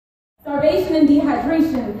starvation and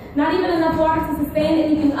dehydration, not even enough water to sustain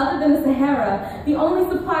anything other than the Sahara. The only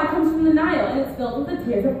supply comes from the Nile, and it's filled with the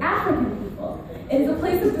tears of African people. It is a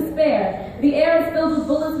place of despair. The air is filled with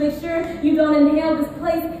bullets. Make sure you don't inhale. This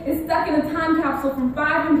place is stuck in a time capsule from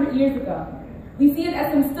 500 years ago. We see it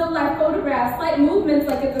as some still life photographs, slight movements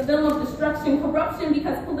like it's a film of destruction, corruption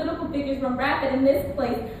because political figures run rapid in this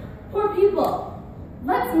place. Poor people,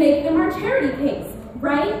 let's make them our charity case,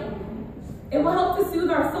 right? It will help to soothe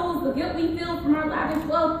our souls, the guilt we feel from our lavish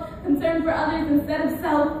wealth, concern for others instead of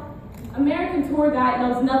self. American tour guide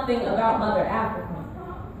knows nothing about Mother Africa.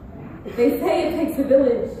 They say it takes a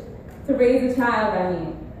village to raise a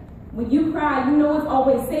child, When you cry, you know it's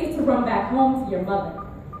always safe to run back home to your mother.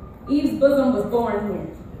 Eve's bosom was born here.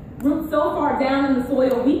 Roots so far down in the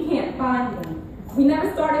soil, we can't find them. We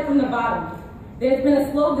never started from the bottom. There's been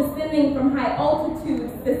a slow descending from high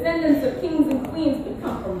altitudes. Descendants of kings and queens would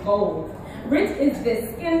come from gold. Rich is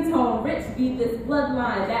this skin tone, rich be this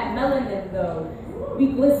bloodline, that melanin though, we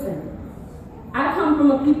glisten. I come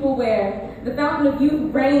from a people where the fountain of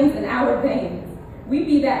youth reigns in our veins. We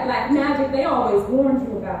be that black magic they always warned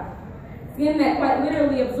you about. Skin that quite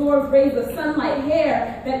literally absorbs rays of sunlight,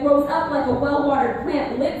 hair that grows up like a well-watered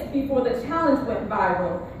plant, lips before the challenge went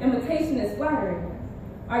viral. Imitation is flattering.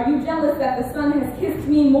 Are you jealous that the sun has kissed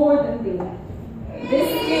me more than thee? This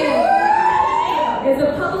skin is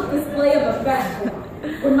a public display of affection.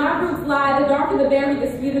 Where my roots lie, the darker the berry,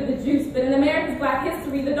 the sweeter the juice. But in America's black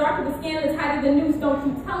history, the darker the skin, the tighter the noose. Don't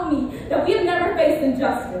you tell me that we have never faced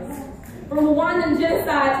injustice. From Rwandan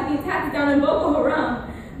genocide to the attacks down in Boko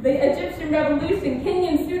Haram, the Egyptian revolution,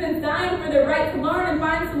 Kenyan students dying for their right to learn and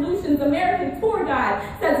find solutions. American tour guide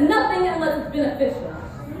says nothing unless it's beneficial.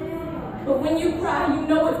 But when you cry, you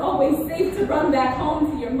know it's always safe to run back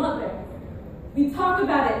home to your mother. We talk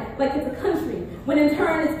about it like it's a country, when in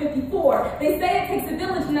turn it's 54. They say it takes a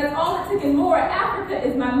village and that's all it took and more. Africa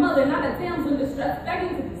is my mother, not a damsel in distress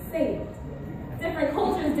begging to be saved. Different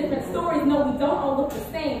cultures, different stories. No, we don't all look the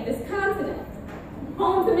same. This continent,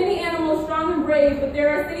 home to many animals strong and brave, but there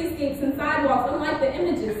are cityscapes and sidewalks, unlike the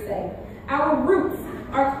images say. Our roots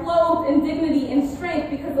are clothed in dignity and strength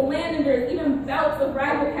because the landers, even bouts of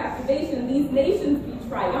rival captivation, these nations be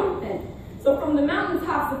triumphant. So from the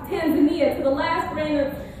mountaintops of Tanzania to the last grain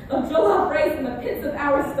of jollof rice in the pits of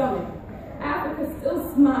our stomach, Africa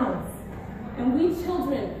still smiles. And we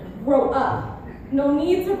children grow up. No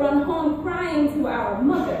need to run home crying to our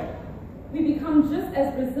mother. We become just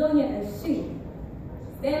as resilient as she.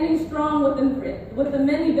 Standing strong with the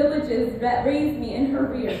many villages that raised me in her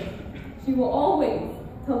rear, she will always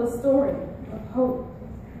tell a story of hope.